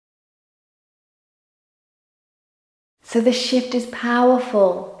So the shift is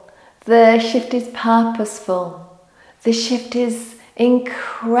powerful. The shift is purposeful. The shift is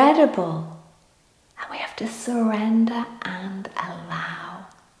incredible. And we have to surrender and allow.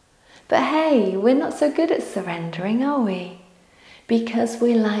 But hey, we're not so good at surrendering, are we? Because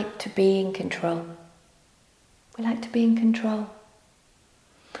we like to be in control. We like to be in control.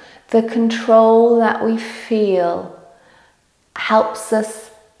 The control that we feel helps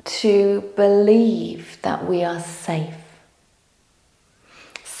us to believe that we are safe.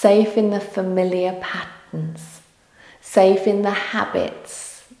 Safe in the familiar patterns. Safe in the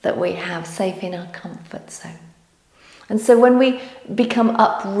habits that we have. Safe in our comfort zone. And so when we become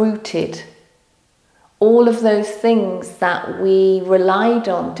uprooted, all of those things that we relied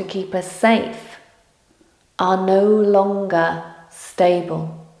on to keep us safe are no longer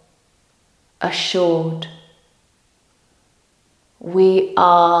stable, assured. We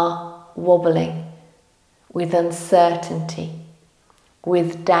are wobbling with uncertainty,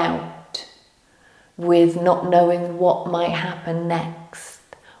 with doubt, with not knowing what might happen next,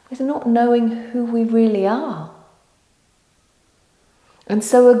 with not knowing who we really are. And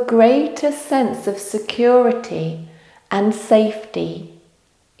so a greater sense of security and safety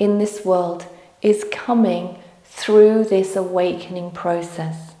in this world is coming through this awakening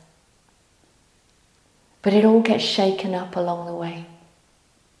process. But it all gets shaken up along the way.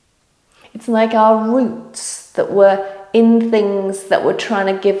 It's like our roots that were in things that were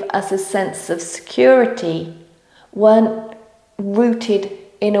trying to give us a sense of security weren't rooted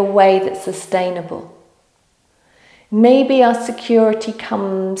in a way that's sustainable. Maybe our security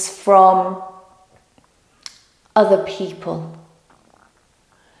comes from other people.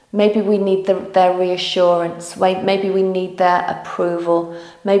 Maybe we need their reassurance. Maybe we need their approval.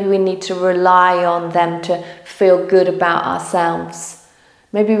 Maybe we need to rely on them to feel good about ourselves.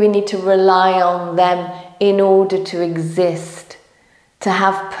 Maybe we need to rely on them in order to exist, to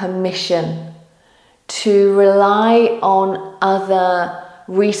have permission, to rely on other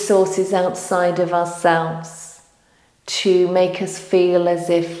resources outside of ourselves to make us feel as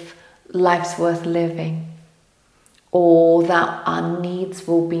if life's worth living, or that our needs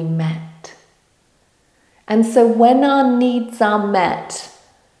will be met. And so when our needs are met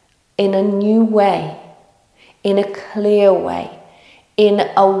in a new way, in a clear way, in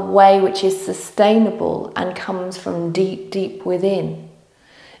a way which is sustainable and comes from deep, deep within,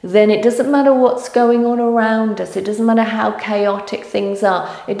 then it doesn't matter what's going on around us. It doesn't matter how chaotic things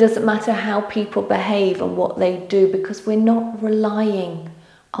are. It doesn't matter how people behave and what they do, because we're not relying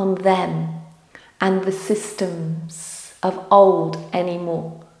on them and the systems of old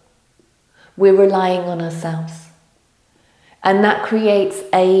anymore. We're relying on ourselves. And that creates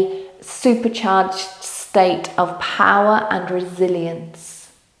a supercharged state of power and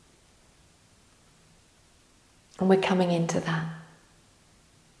resilience. And we're coming into that.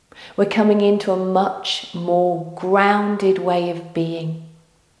 We're coming into a much more grounded way of being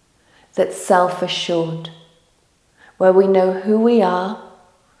that's self-assured, where we know who we are,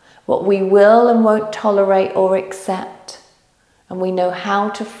 what we will and won't tolerate or accept, and we know how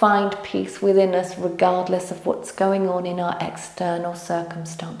to find peace within us regardless of what's going on in our external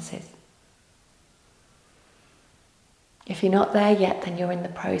circumstances. If you're not there yet, then you're in the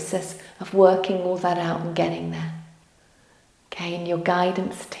process of working all that out and getting there. Okay, and your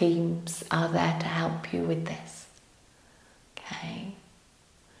guidance teams are there to help you with this. Okay,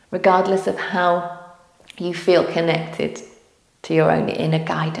 regardless of how you feel connected to your own inner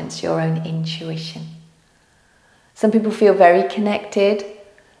guidance, your own intuition. Some people feel very connected.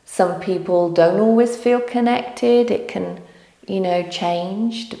 Some people don't always feel connected. It can,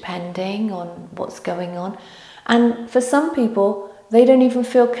 change depending on what's going on. And for some people, they don't even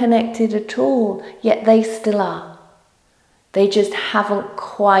feel connected at all, yet they still are. They just haven't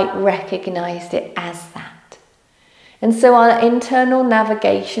quite recognized it as that. And so our internal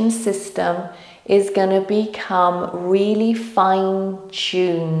navigation system is going to become really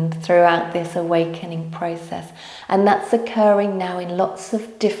fine-tuned throughout this awakening process. And that's occurring now in lots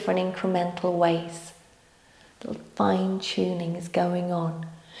of different incremental ways. Little fine-tuning is going on.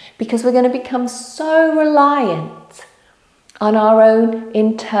 Because we're going to become so reliant on our own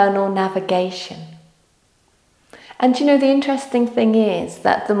internal navigation. And the interesting thing is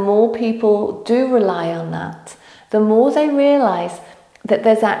that the more people do rely on that, the more they realize that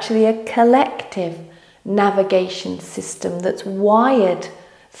there's actually a collective navigation system that's wired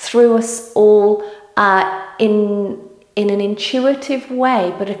through us all in an intuitive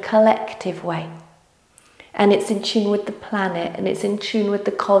way, but a collective way. And it's in tune with the planet, and it's in tune with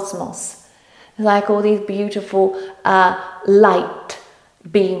the cosmos. Like all these beautiful light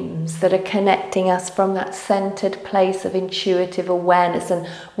beams that are connecting us from that centered place of intuitive awareness. And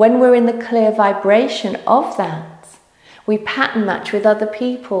when we're in the clear vibration of that, we pattern match with other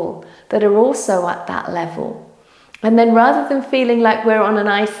people that are also at that level. And then rather than feeling like we're on an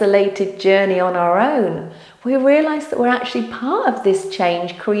isolated journey on our own, we realize that we're actually part of this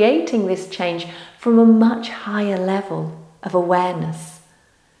change, creating this change from a much higher level of awareness,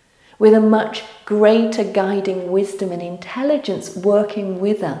 with a much greater guiding wisdom and intelligence working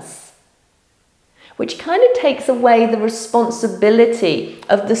with us, which kind of takes away the responsibility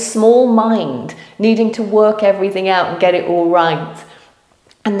of the small mind needing to work everything out and get it all right,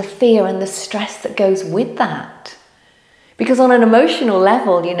 and the fear and the stress that goes with that. Because on an emotional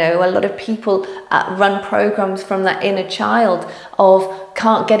level, you know, a lot of people run programs from that inner child of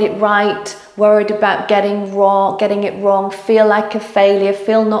can't get it right, worried about getting it wrong, feel like a failure,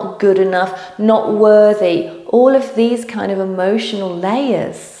 feel not good enough, not worthy. All of these kind of emotional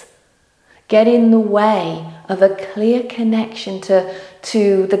layers get in the way of a clear connection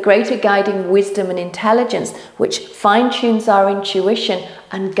to the greater guiding wisdom and intelligence, which fine-tunes our intuition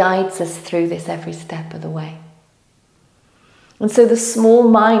and guides us through this every step of the way. And so the small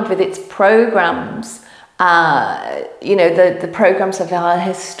mind with its programs, the programs of our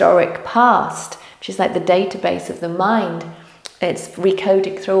historic past, which is like the database of the mind, it's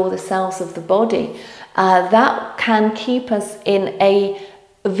recoded through all the cells of the body, that can keep us in a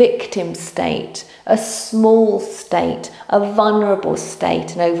victim state, a small state, a vulnerable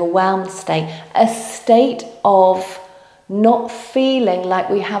state, an overwhelmed state, a state of not feeling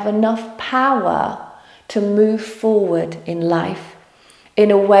like we have enough power to move forward in life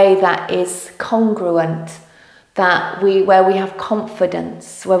in a way that is congruent, where we have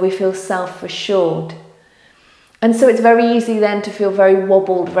confidence, where we feel self-assured. And so it's very easy then to feel very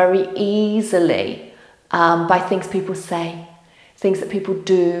wobbled very easily by things people say, things that people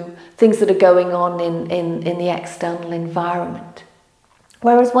do, things that are going on in the external environment.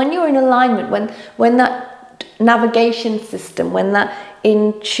 Whereas when you're in alignment, when that navigation system, when that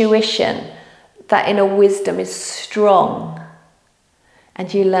intuition, that inner wisdom is strong,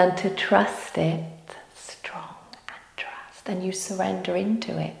 and you learn to trust it, strong and trust, and you surrender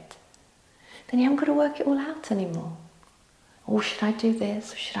into it, then you haven't got to work it all out anymore. Oh, should I do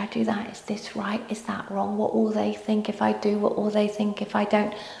this? Or should I do that? Is this right? Is that wrong? What will they think if I do? What will they think if I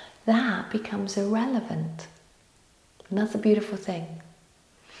don't? That becomes irrelevant. And that's a beautiful thing.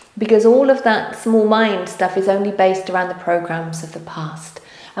 Because all of that small mind stuff is only based around the programs of the past.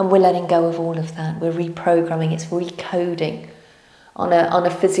 And we're letting go of all of that. We're reprogramming, it's recoding on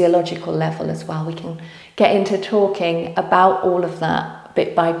a physiological level as well. We can get into talking about all of that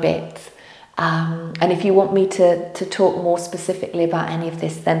bit by bit. And if you want me to talk more specifically about any of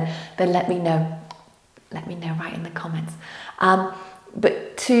this, then let me know. Let me know right in the comments.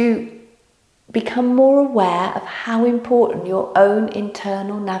 But to become more aware of how important your own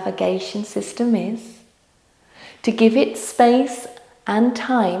internal navigation system is, to give it space and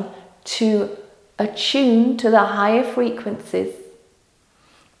time to attune to the higher frequencies,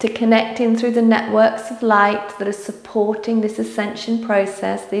 to connect in through the networks of light that are supporting this ascension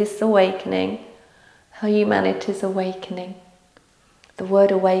process, this awakening, how humanity's awakening. The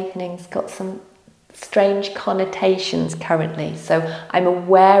word awakening's got some strange connotations currently, so I'm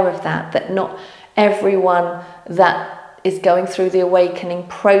aware of that not everyone that is going through the awakening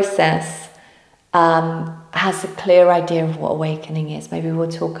process has a clear idea of what awakening is. Maybe we'll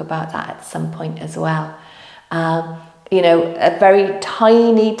talk about that at some point as well. A very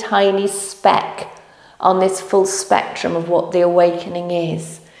tiny, tiny speck on this full spectrum of what the awakening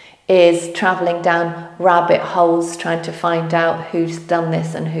is travelling down rabbit holes trying to find out who's done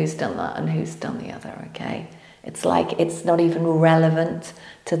this and who's done that and who's done the other, okay? It's like it's not even relevant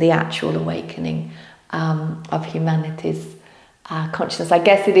to the actual awakening of humanity's consciousness. I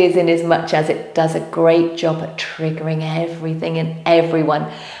guess it is in as much as it does a great job at triggering everything and everyone,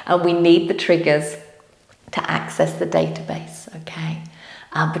 and we need the triggers to access the database, okay?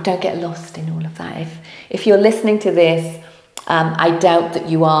 But don't get lost in all of that. If you're listening to this, I doubt that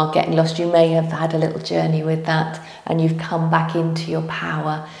you are getting lost. You may have had a little journey with that and you've come back into your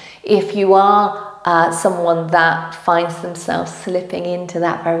power. If you are someone that finds themselves slipping into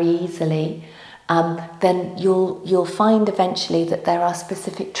that very easily, then you'll find eventually that there are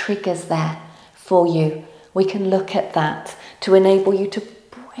specific triggers there for you. We can look at that to enable you to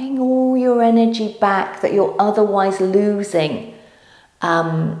bring all your energy back that you're otherwise losing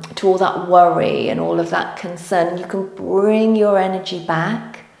to all that worry and all of that concern. You can bring your energy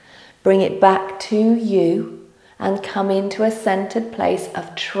back, bring it back to you, and come into a centered place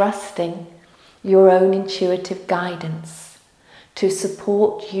of trusting your own intuitive guidance, to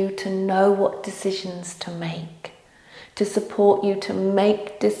support you to know what decisions to make, to support you to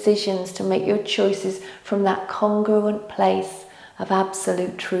make decisions, to make your choices from that congruent place of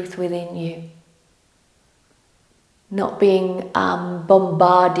absolute truth within you. Not being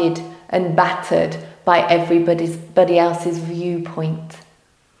bombarded and battered by everybody else's viewpoint.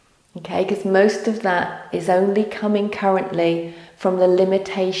 Okay, because most of that is only coming currently from the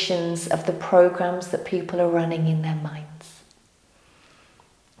limitations of the programs that people are running in their minds.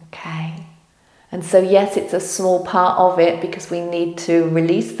 Okay, and so yes, it's a small part of it because we need to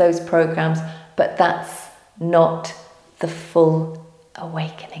release those programs, but that's not the full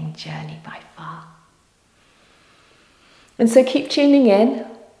awakening journey by far. And so keep tuning in.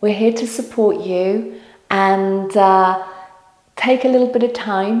 We're here to support you, and take a little bit of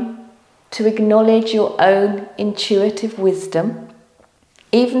time to acknowledge your own intuitive wisdom,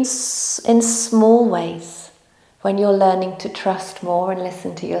 even in small ways. When you're learning to trust more and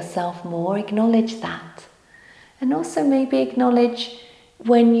listen to yourself more, acknowledge that. And also maybe acknowledge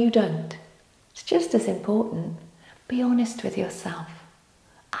when you don't. It's just as important. Be honest with yourself.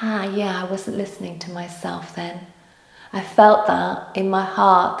 I wasn't listening to myself then. I felt that in my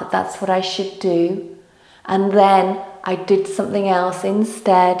heart that that's what I should do. And then I did something else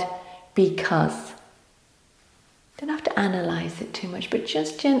instead because. Don't have to analyze it too much, but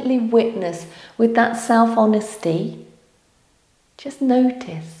just gently witness with that self-honesty. Just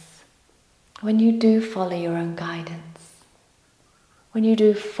notice when you do follow your own guidance, when you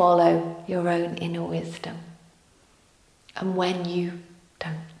do follow your own inner wisdom, and when you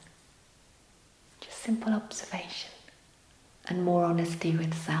don't. Just simple observation and more honesty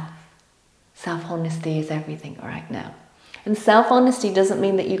with self. Self-honesty is everything right now. And self-honesty doesn't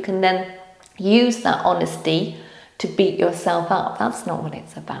mean that you can then use that honesty to beat yourself up. That's not what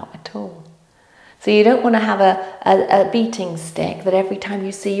it's about at all. So you don't want to have a beating stick that every time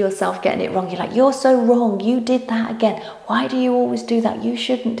you see yourself getting it wrong, you're like, you're so wrong, you did that again. Why do you always do that? You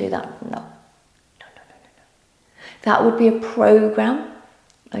shouldn't do that. No. That would be a program,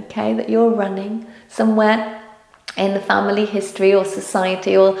 okay, that you're running somewhere in the family history or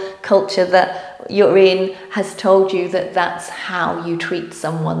society or culture that you're in has told you that that's how you treat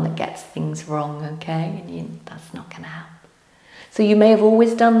someone that gets things wrong, okay? And that's not going to help. So you may have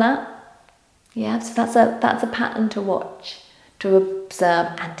always done that. Yeah, so that's a pattern to watch, to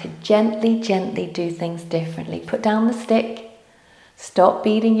observe, and to gently do things differently. Put down the stick, stop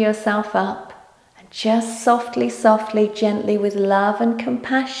beating yourself up, and just softly, gently, with love and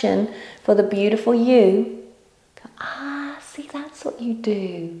compassion for the beautiful you, see, that's what you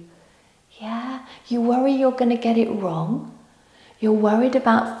do. Yeah, you worry you're going to get it wrong. You're worried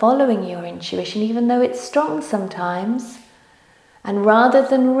about following your intuition, even though it's strong sometimes. And rather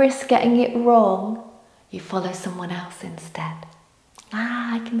than risk getting it wrong, you follow someone else instead.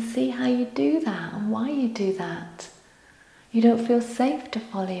 I can see how you do that and why you do that. You don't feel safe to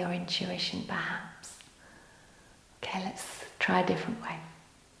follow your intuition, perhaps. Okay, let's try a different way.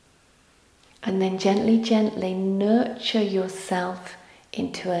 And then gently nurture yourself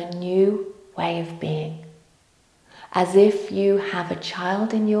into a new way of being. As if you have a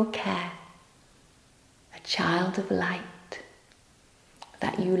child in your care, a child of light,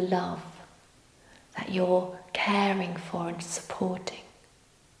 that you love, that you're caring for and supporting.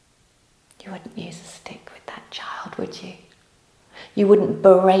 You wouldn't use a stick with that child, would you? You wouldn't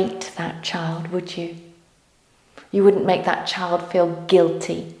berate that child, would you? You wouldn't make that child feel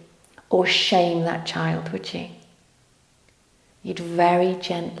guilty or shame that child, would you? You'd very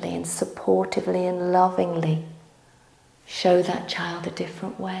gently and supportively and lovingly show that child a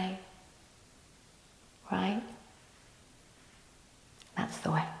different way. Right? That's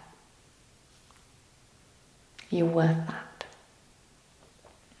the way. You're worth that.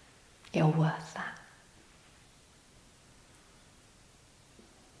 You're worth that.